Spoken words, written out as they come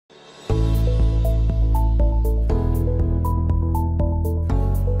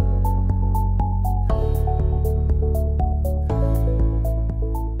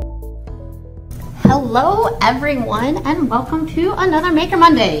Hello everyone and welcome to another Maker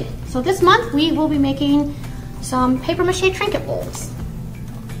Monday. So this month we will be making some papier-mâché trinket bowls.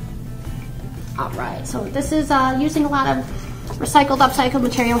 Alright, so this is using a lot of upcycled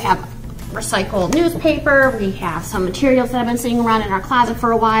material. We have recycled newspaper, we have some materials that have been sitting around in our closet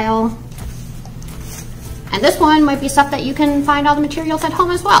for a while. And this one might be stuff that you can find all the materials at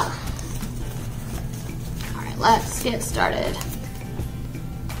home as well. Alright, let's get started.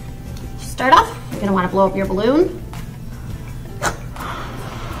 Start off, you're going to want to blow up your balloon.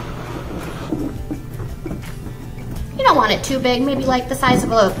 You don't want it too big, maybe like the size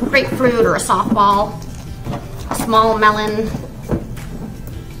of a grapefruit or a softball, a small melon.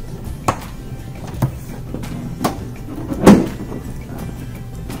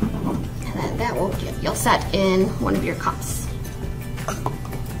 And then that will you'll set in one of your cups.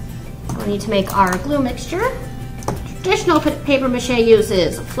 We need to make our glue mixture. Traditional papier-mâché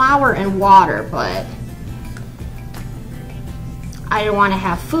uses flour and water, but I don't want to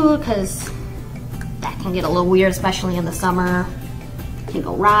have food because that can get a little weird, especially in the summer. It can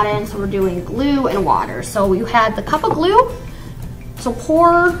go rotten, so we're doing glue and water. So you had the cup of glue, so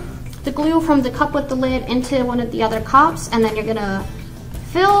pour the glue from the cup with the lid into one of the other cups, and then you're gonna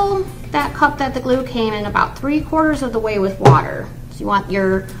fill that cup that the glue came in about 3/4 of the way with water. So you want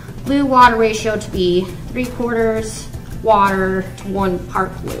your glue water ratio to be 3/4 water to 1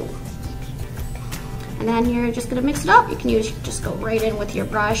 part glue. And then you're just gonna mix it up. You can just go right in with your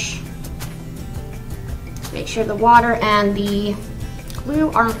brush. Make sure the water and the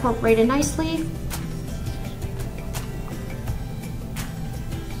glue are incorporated nicely.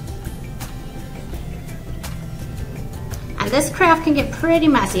 And this craft can get pretty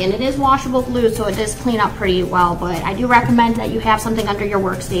messy, and it is washable glue, so it does clean up pretty well, but I do recommend that you have something under your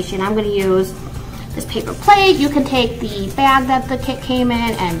workstation. I'm gonna use this paper plate. You can take the bag that the kit came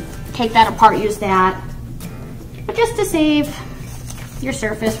in and take that apart, use that. But just to save your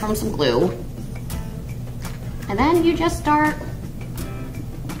surface from some glue. And then you just start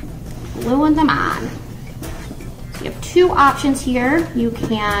gluing them on. So you have two options here. You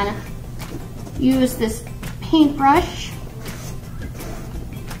can use this paintbrush.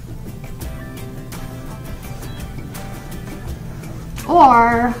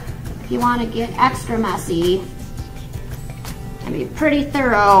 Or if you want to get extra messy and be pretty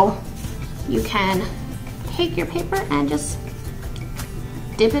thorough, you can take your paper and just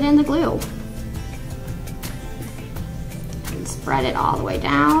dip it in the glue and spread it all the way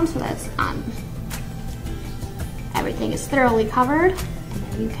down so that's on. Everything is thoroughly covered, and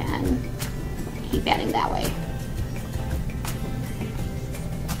then you can keep adding that way.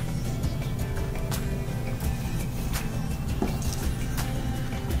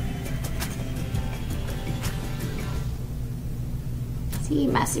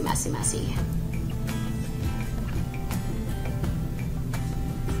 Messy, messy, messy.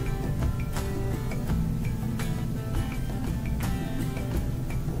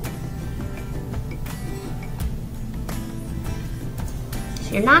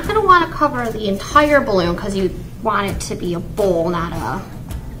 So you're not going to want to cover the entire balloon because you want it to be a bowl, not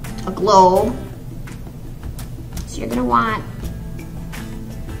a globe. So you're going to want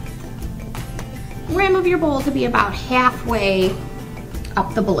the rim of your bowl to be about halfway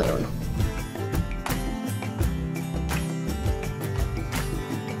up the balloon.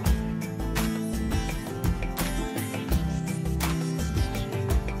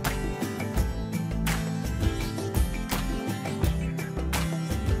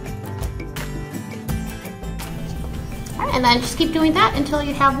 And then just keep doing that until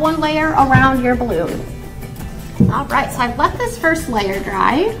you have one layer around your balloon. All right, so I've let this first layer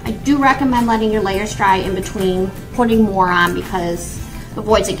dry. I do recommend letting your layers dry in between putting more on because it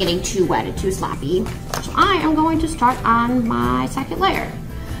avoids it getting too wet and too sloppy. So I am going to start on my second layer.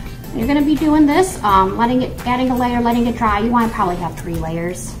 You're gonna be doing this, adding a layer, letting it dry. You wanna probably have 3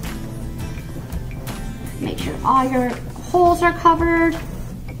 layers. Make sure all your holes are covered.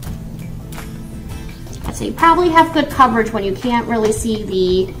 So you probably have good coverage when you can't really see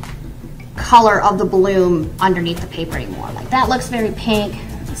the color of the balloon underneath the paper anymore. Like that looks very pink.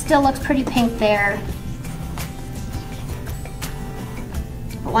 It still looks pretty pink there.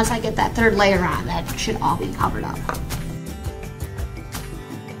 But once I get that third layer on, that should all be covered up.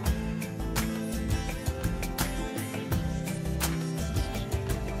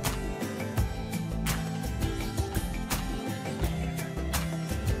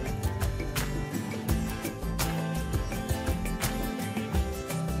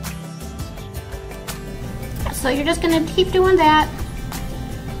 So you're just gonna keep doing that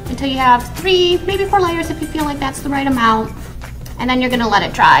until you have 3, maybe 4 layers if you feel like that's the right amount. And then you're gonna let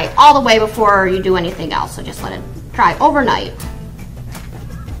it dry all the way before you do anything else. So just let it dry overnight.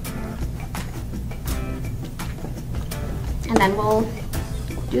 And then we'll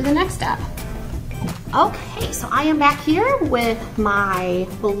do the next step. Okay, so I am back here with my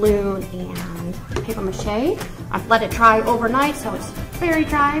balloon and papier-mâché. I've let it dry overnight, so it's very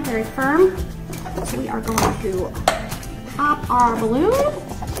dry, very firm. So we are going to pop our balloon.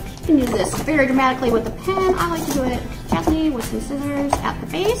 You can do this very dramatically with a pen. I like to do it gently with some scissors at the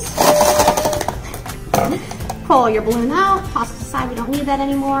base. Pull your balloon out, toss it aside, we don't need that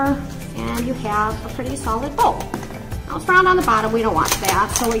anymore. And you have a pretty solid bowl. Now it's round on the bottom, we don't want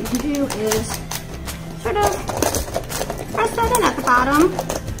that. So what you can do is sort of press that in at the bottom.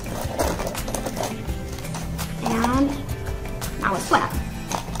 And now it's flat.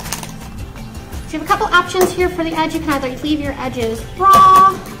 So you have a couple options here for the edge. You can either leave your edges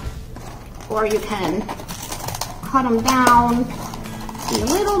raw, or you can cut them down, be a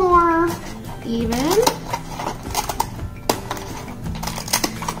little more even.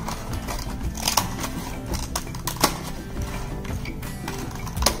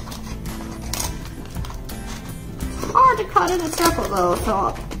 Hard to cut in a circle though,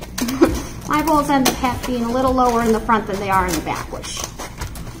 so my bowls end up being a little lower in the front than they are in the back, which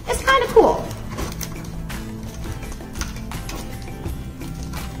is kind of cool.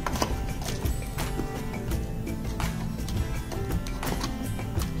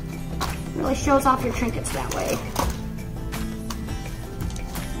 Really shows off your trinkets that way.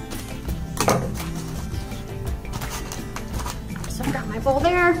 So I've got my bowl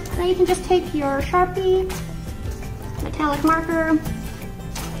there. Now you can just take your Sharpie, metallic marker,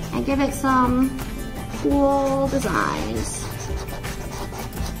 and give it some cool designs.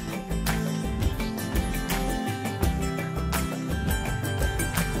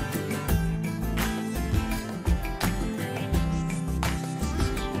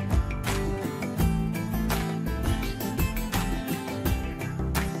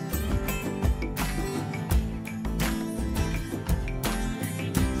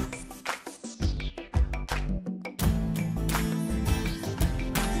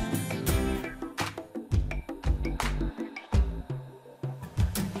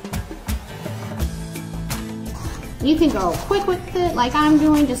 You can go quick with it like I'm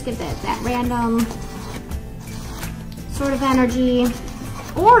doing, just get that random sort of energy,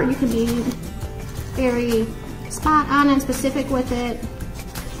 or you can be very spot on and specific with it.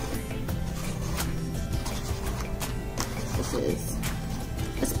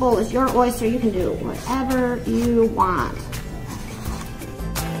 This bowl is your oyster, you can do whatever you want.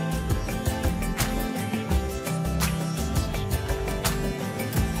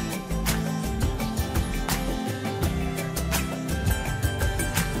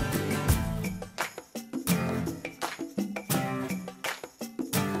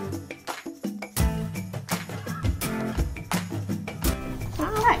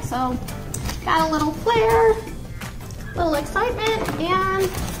 So, got a little flair, little excitement, and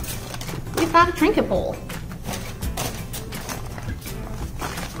we've got a trinket bowl.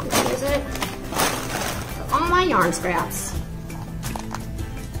 I'm gonna use it for all my yarn scraps.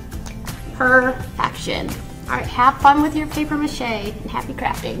 Perfection. All right, have fun with your papier-mâché and happy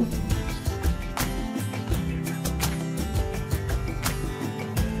crafting.